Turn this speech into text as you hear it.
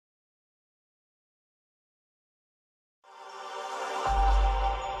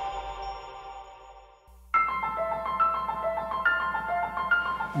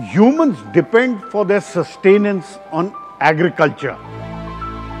Humans depend for their sustenance on agriculture.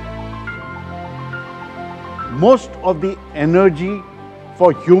 Most of the energy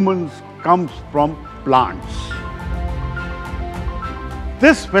for humans comes from plants.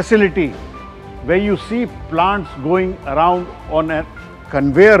 This facility, where you see plants going around on a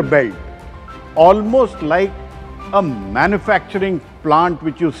conveyor belt, almost like a manufacturing plant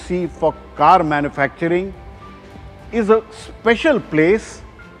which you see for car manufacturing, is a special place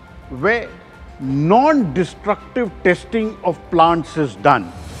where non-destructive testing of plants is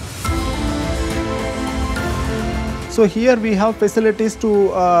done. So here we have facilities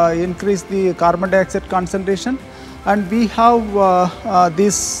to increase the carbon dioxide concentration, and we have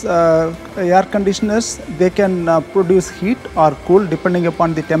these air conditioners. They can produce heat or cool depending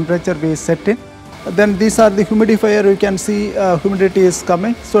upon the temperature we set in. Then these are the humidifier. You can see humidity is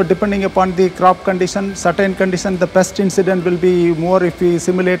coming. So depending upon the crop condition, certain condition, the pest incident will be more if we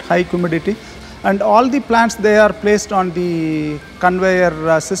simulate high humidity. And all the plants, they are placed on the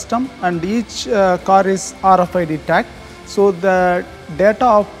conveyor system, and each car is RFID tagged. So the data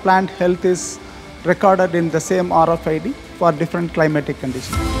of plant health is recorded in the same RFID for different climatic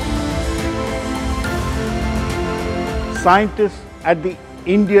conditions. Scientists at the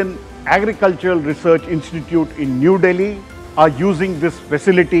Indian Agricultural Research Institute in New Delhi are using this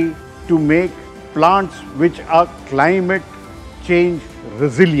facility to make plants which are climate change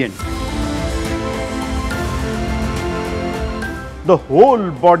resilient. The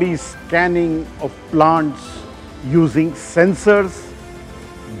whole body scanning of plants using sensors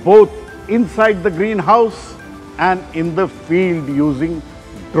both inside the greenhouse and in the field using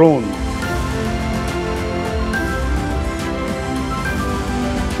drones.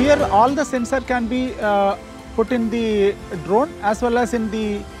 Here all the sensor can be put in the drone as well as in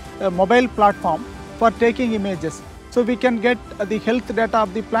the mobile platform for taking images. So we can get the health data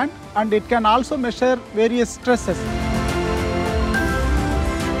of the plant, and it can also measure various stresses.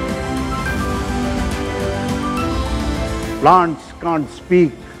 Plants can't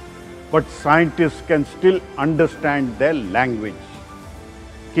speak, but scientists can still understand their language.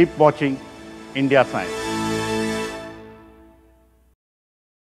 Keep watching India Science.